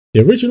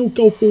The original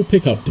golf ball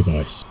pickup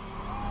device,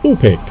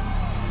 ballpic,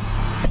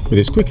 with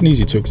its quick and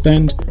easy to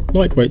extend,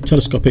 lightweight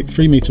telescopic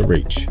 3 metre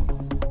reach.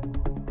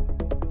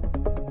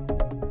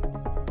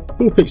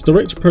 Ballpic's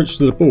direct approach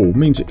to the ball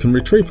means it can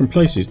retrieve from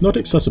places not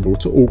accessible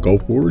to all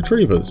golf ball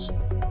retrievers.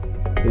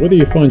 Whether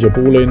you find your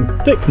ball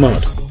in thick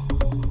mud,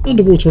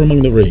 underwater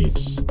among the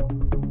reeds,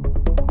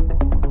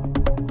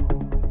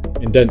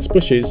 in dense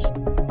bushes,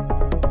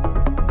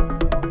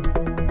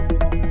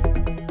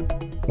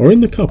 or in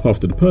the cup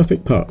after the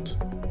perfect putt,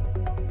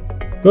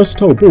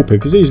 versatile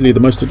ballpic is easily the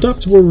most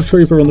adaptable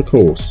retriever on the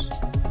course.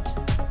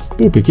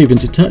 Ballpic even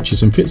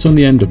detaches and fits on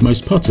the end of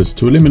most putters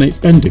to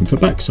eliminate bending for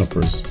back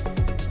sufferers.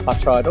 I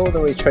tried all the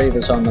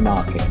retrievers on the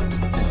market and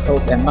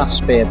thought there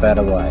must be a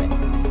better way.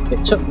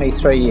 It took me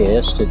 3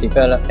 years to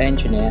develop,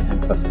 engineer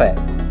and perfect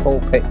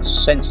ballpic's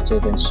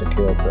sensitive and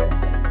secure grip.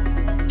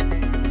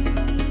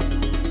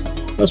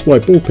 That's why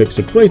ballpic's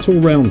a great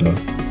all-rounder.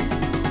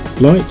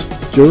 Light,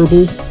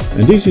 durable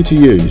and easy to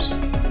use.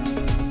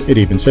 It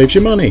even saves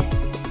you money.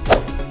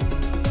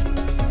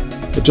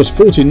 At just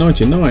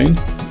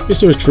 $14.99,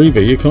 it's a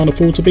retriever you can't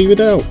afford to be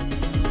without.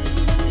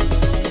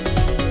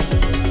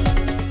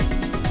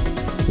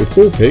 With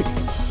ballpic,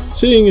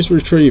 seeing is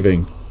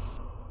retrieving.